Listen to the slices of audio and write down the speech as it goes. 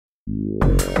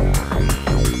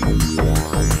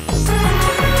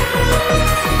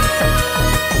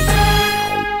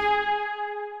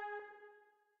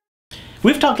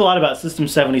We've talked a lot about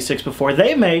System76 before.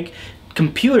 They make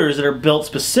computers that are built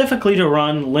specifically to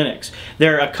run Linux.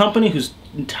 They're a company who's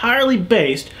entirely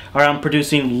based around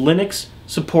producing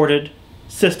Linux-supported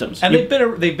systems. And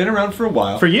they've been around for a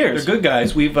while. For years. They're good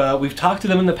guys. We've talked to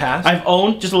them in the past. I've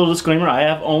owned, just a little disclaimer, I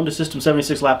have owned a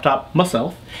System76 laptop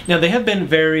myself. Now, they have been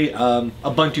very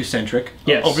Ubuntu-centric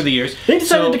over the years. They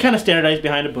decided to kind of standardize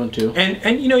behind Ubuntu.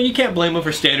 And you know, you can't blame them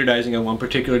for standardizing on one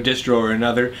particular distro or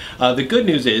another. The good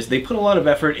news is they put a lot of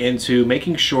effort into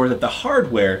making sure that the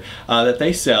hardware that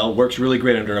they sell works really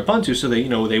great under Ubuntu, so they, you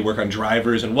know, they work on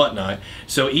drivers and whatnot.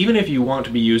 So even if you want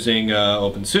to be using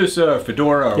OpenSUSE or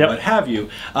Fedora or what have you,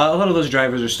 a lot of those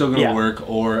drivers are still going to work,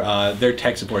 or their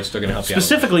tech support is still going to help you out.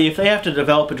 Specifically, if they have to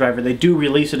develop a driver, they do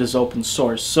release it as open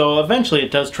source. So eventually it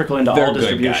does trickle into all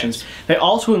distributions. They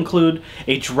also include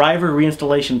a driver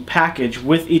reinstallation package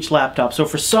with each laptop. So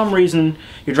for some reason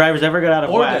your drivers ever got out of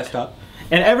whack. Or desktop.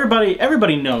 And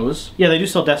everybody knows, yeah, they do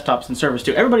sell desktops and servers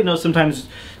too. Everybody knows sometimes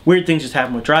weird things just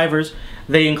happen with drivers.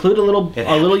 They include a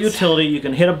little utility. You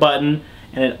can hit a button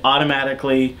and it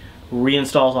automatically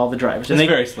reinstalls all the drivers. And it's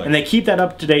very slick. And they keep that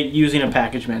up to date using a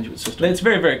package management system. It's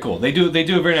very, very cool. They do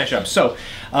a very nice job. So,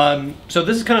 so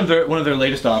this is kind of one of their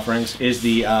latest offerings. Is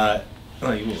the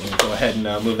go ahead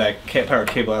and move that power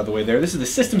cable out of the way there. This is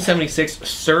the System76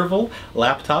 Serval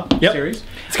laptop series.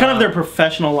 It's kind of their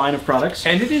professional line of products,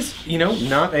 and it is, you know,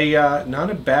 not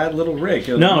a bad little rig.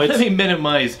 No, let me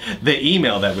minimize the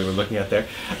email that we were looking at there.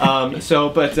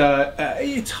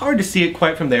 It's hard to see it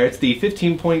quite from there. It's the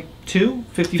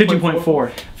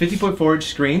 50.4 inch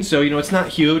screen, so you know it's not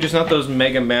huge. It's not those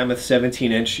mega mammoth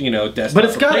 17-inch, you know, desktop.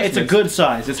 But it's a good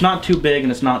size. It's not too big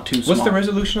and it's not too small. What's the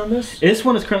resolution on this? This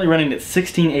one is currently running at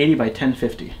 1680 by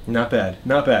 1050. Not bad,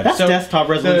 not bad. That's desktop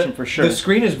resolution for sure. The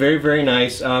screen is very, very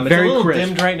nice. It's a little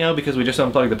dimmed right now because we just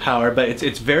unplugged the power, but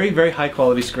it's very, very high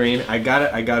quality screen. I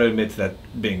gotta admit to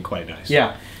that being quite nice.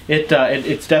 Yeah.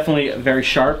 It's definitely very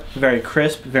sharp, very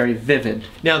crisp, very vivid.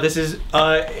 Now this is,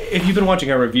 if you've been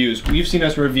watching our reviews, you've seen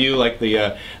us review like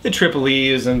the Triple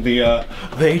E's and the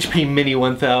HP Mini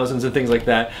 1000s and things like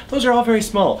that. Those are all very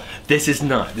small. This is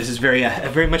not. This is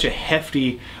very much a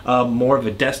hefty, more of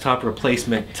a desktop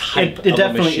replacement type. It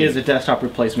definitely is a desktop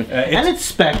replacement, and it's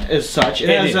spec'd as such.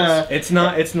 It's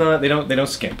not. They don't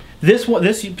skimp. This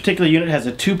particular unit has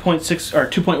a 2.6 or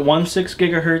 2.16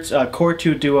 gigahertz Core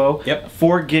 2 Duo.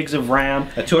 4 gigs of RAM.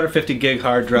 A 250 gig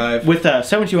hard drive. With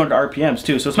 7,200 RPMs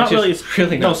too, so it's not really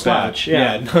no slouch.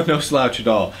 No slouch at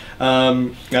all.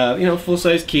 You know, full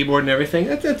size keyboard and everything.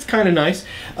 That's kind of nice.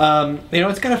 You know,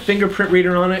 it's got a fingerprint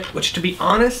reader on it, which, to be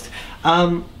honest,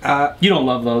 you don't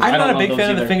love those. I'm not a big fan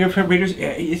of the fingerprint readers.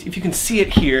 If you can see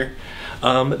it here.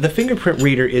 The fingerprint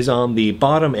reader is on the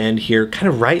bottom end here, kind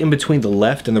of right in between the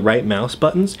left and the right mouse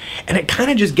buttons, and it kind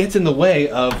of just gets in the way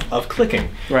of clicking.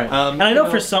 Right. And I know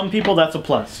for some people that's a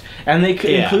plus. And they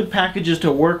include packages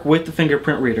to work with the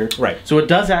fingerprint reader. Right. So it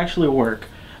does actually work.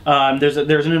 There's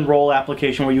an enroll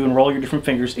application where you enroll your different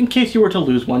fingers. In case you were to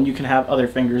lose one, you can have other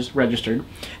fingers registered.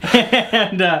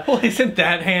 And well, isn't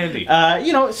that handy?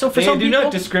 You know, so for some people, do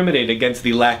not discriminate against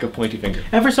the lack of pointy finger.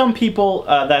 And for some people,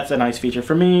 that's a nice feature.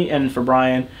 For me and for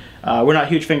Brian, we're not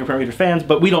huge fingerprint reader fans,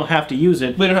 but we don't have to use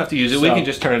it. We don't have to use it. We can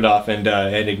just turn it off and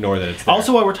ignore that it's there.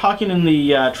 Also, while we're talking in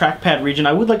the trackpad region,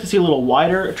 I would like to see a little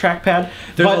wider trackpad.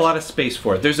 There's a lot of space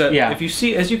for it. There's a if you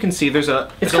see, as you can see, there's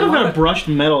a it's kind of got a brushed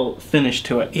metal finish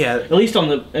to it. Yeah. At least on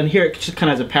the here it just kind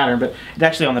of has a pattern, but it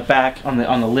actually on the back on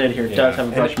the lid here it does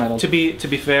have a brushed metal. To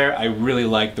be fair, I really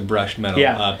like the brushed metal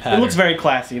pattern. It looks very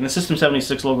classy, and the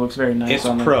System76 logo looks very nice.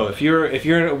 It's pro. If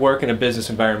you're at work in a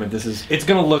business environment, it's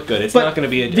going to look good. It's not going to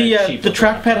be a cheap. The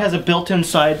trackpad has a built-in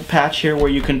side patch here where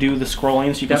you can do the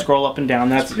scrolling, so you can scroll up and down.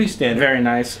 That's pretty standard. Very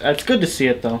nice. It's good to see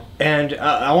it though. And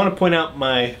I want to point out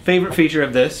my favorite feature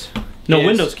of this. No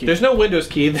Windows key. There's no Windows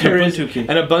key. There is an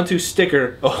Ubuntu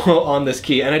sticker on this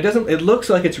key, and it looks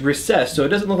like it's recessed, so it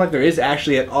doesn't look like there is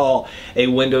actually at all a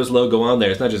Windows logo on there.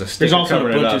 It's not just a sticker. There's also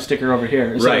an Ubuntu sticker over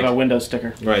here instead of a Windows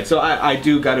sticker. Right. So I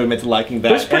do got to admit to liking that.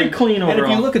 But it's pretty clean overall.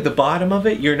 And if you look at the bottom of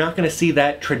it, you're not going to see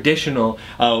that traditional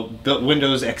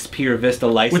Windows XP or Vista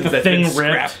license that's been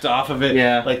scrapped off of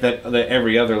it, like that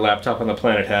every other laptop on the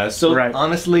planet has. So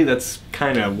honestly, that's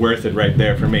kind of worth it right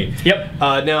there for me. Yep.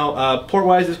 Now,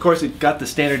 port-wise, of course, it's got the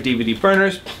standard DVD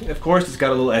burners. Of course, it's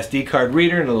got a little SD card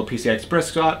reader and a little PCI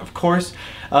Express slot, of course.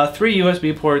 3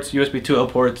 USB ports, USB 2.0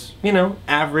 ports, you know,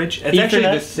 average. It's actually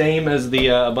the same as the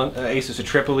Asus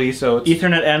Triple E, so it's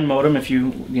Ethernet and modem if you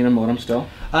need a modem still.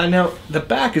 Now, the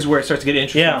back is where it starts to get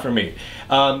interesting for me.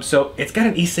 So it's got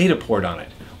an Esata port on it,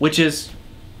 which is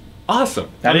awesome.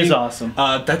 That is awesome.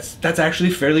 That's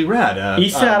actually fairly rad.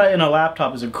 Esata in a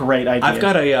laptop is a great idea. I've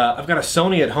got a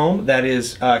Sony at home that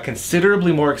is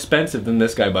considerably more expensive than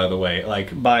this guy, by the way.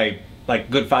 Like by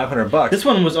good $500. This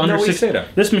one was under Esata.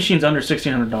 This machine's under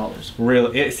 $1,600.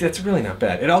 Really, it's really not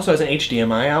bad. It also has an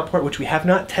HDMI out port, which we have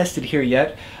not tested here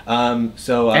yet. And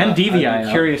DVI out.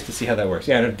 I'm curious to see how that works.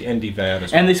 Yeah, and DVI out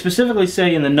as well. And they specifically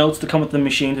say in the notes that come with the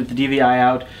machine that the DVI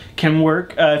out can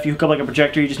work. If you hook up like a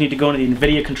projector, you just need to go into the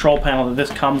NVIDIA control panel that this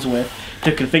comes with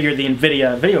to configure the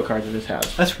NVIDIA video card that this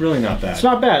has. That's really not bad. It's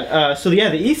not bad. So yeah,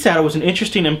 the Esata was an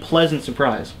interesting and pleasant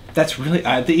surprise. That's really,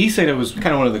 the Esata was kind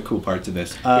of one of the cool parts of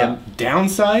this.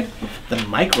 Downside, the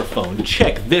microphone.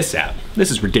 Check this out. This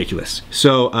is ridiculous.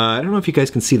 So, I don't know if you guys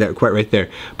can see that quite right there,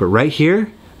 but right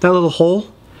here, that little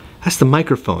hole, that's the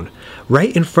microphone.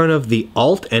 Right in front of the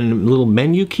Alt and little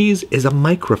menu keys is a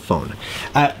microphone.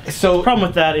 So the problem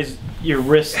with that is your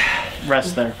wrist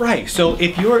rests there. Right. So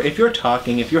if you're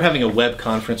talking, if you're having a web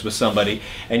conference with somebody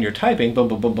and you're typing, boom,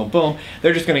 boom, boom, boom, boom,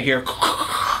 they're just going to hear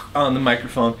on the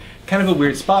microphone. Kind of a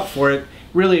weird spot for it.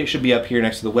 Really, it should be up here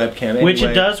next to the webcam anyway. Which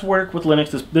it does work with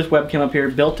Linux. This webcam up here,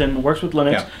 built-in, works with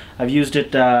Linux. Yeah. I've used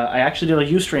it. I actually did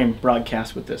a Ustream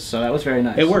broadcast with this, so that was very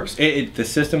nice. It works. The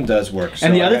system does work. So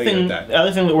and the other thing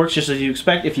that works just as you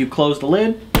expect, if you close the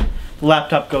lid, the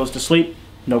laptop goes to sleep.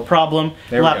 No problem.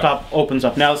 The laptop opens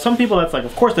up. Now, some people, that's like,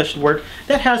 of course that should work.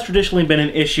 That has traditionally been an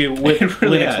issue with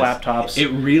Linux laptops. It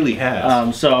really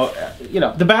has. You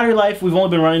know, the battery life, we've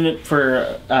only been running it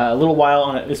for a little while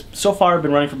on it. It's so far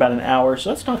been running for about an hour, so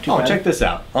that's not too bad. Oh, check this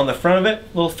out. On the front of it,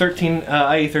 little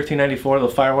IE1394, little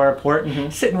Firewire port,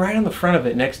 sitting right on the front of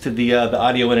it next to the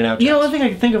audio in and out jacks. You know, the thing I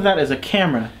can think of that as a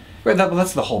camera. Right,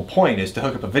 that's the whole point, is to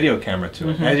hook up a video camera to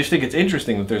it. I just think it's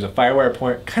interesting that there's a Firewire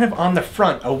port kind of on the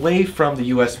front, away from the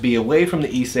USB, away from the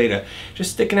eSATA,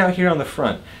 just sticking out here on the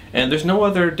front. And there's no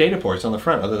other data ports on the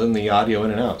front other than the audio in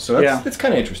and out. So that's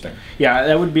kind of interesting. Yeah,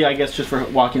 that would be, I guess, just for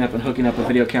walking up and hooking up a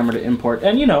video camera to import.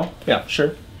 And, you know, yeah,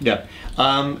 sure. Yeah.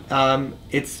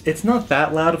 It's not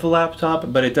that loud of a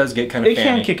laptop, but it does get kind of fanny.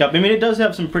 It can kick up. I mean, it does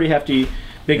have some pretty hefty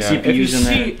big CPUs in there. If you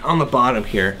see on the bottom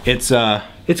here, it's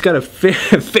got a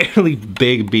fairly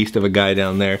big beast of a guy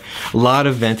down there. A lot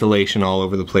of ventilation all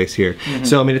over the place here.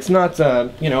 So I mean, it's not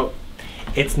you know,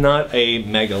 it's not a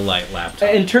mega light laptop.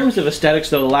 In terms of aesthetics,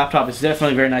 though, the laptop is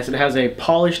definitely very nice. It has a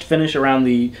polished finish around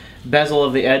the bezel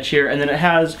of the edge here, and then it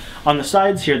has on the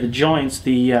sides here the joints,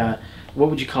 the what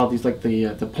would you call these? Like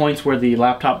the points where the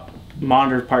laptop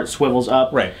monitor part swivels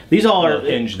up. Right. These all are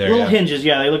little hinges.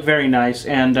 Yeah, they look very nice,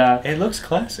 and it looks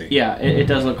classy. Yeah, it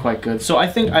does look quite good. So I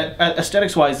think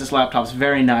aesthetics-wise, this laptop's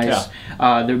very nice.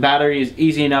 Yeah. The battery is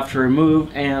easy enough to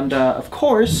remove, and of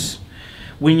course,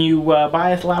 when you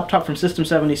buy a laptop from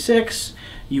System76,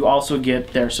 you also get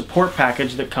their support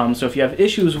package that comes. So if you have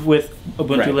issues with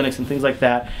Ubuntu Linux and things like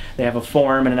that, they have a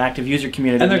forum and an active user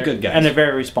community. And they're good guys. And they're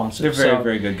very responsive. They're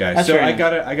very good guys. So I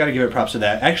gotta give it props to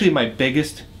that. Actually, my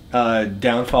biggest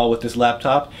downfall with this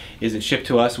laptop is it shipped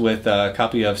to us with a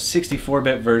copy of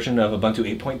 64-bit version of Ubuntu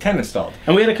 8.10 installed.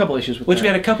 And we had a couple issues with that. We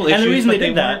had a couple issues. And the reason they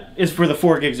did that is for the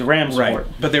 4 gigs of RAM support.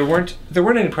 Right. But there weren't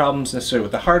any problems necessarily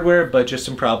with the hardware, but just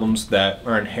some problems that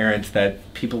are inherent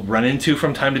that people run into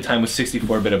from time to time with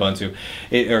 64-bit Ubuntu,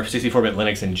 or 64-bit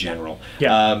Linux in general.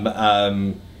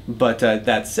 Yeah. But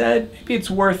that said, maybe it's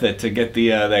worth it to get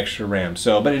the extra RAM.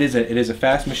 So, but it is a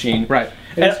fast machine. Right.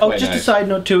 And just a side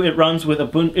note too, it runs with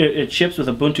Ubuntu. It ships with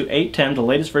Ubuntu 8.10, the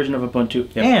latest version of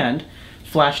Ubuntu, and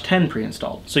Flash 10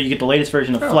 pre-installed. So you get the latest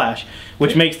version of Flash,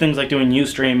 which makes things like doing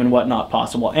Ustream and whatnot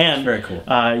possible. And very cool.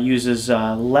 Uses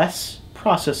less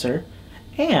processor,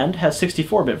 and has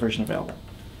 64-bit version available.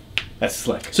 That's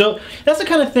slick. So that's the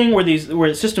kind of thing where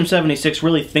System76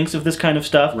 really thinks of this kind of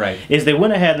stuff. Right. Is they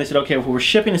went ahead and they said, okay, if we're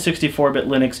shipping a 64-bit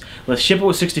Linux, let's ship it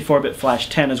with 64-bit Flash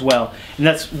 10 as well. And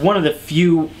that's one of the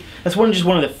few. That's just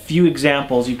one of the few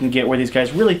examples you can get where these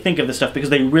guys really think of this stuff because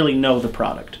they really know the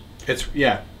product.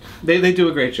 They do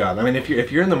a great job. I mean, if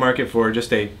you're in the market for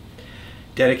just a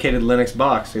dedicated Linux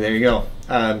box, there you go.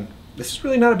 This is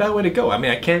really not a bad way to go. I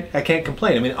mean, I can't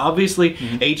complain. I mean, obviously,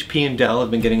 HP and Dell have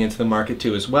been getting into the market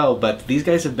too as well, but these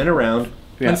guys have been around,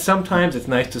 and sometimes it's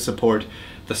nice to support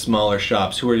the smaller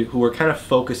shops who are kind of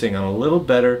focusing on a little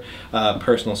better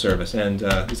personal service, and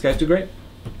these guys do great.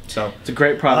 So it's a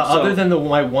great product. Other than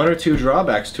my 1 or 2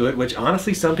 drawbacks to it, which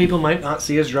honestly some people might not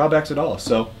see as drawbacks at all.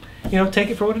 So, you know, take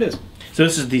it for what it is. So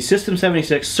this is the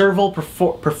System76 Serval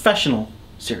Professional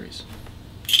series.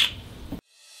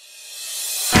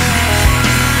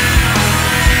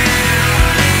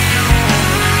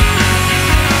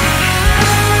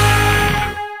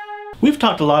 We've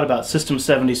talked a lot about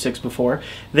System76 before.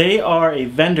 They are a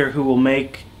vendor who will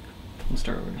make... Let's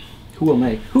start over. Who will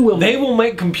make? Who will make? They will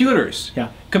make computers.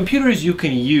 Yeah. Computers you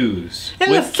can use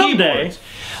And with someday.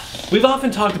 keyboards. We've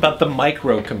often talked about the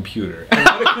microcomputer and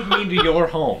what it could mean to your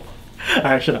home. All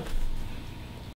right, shut up.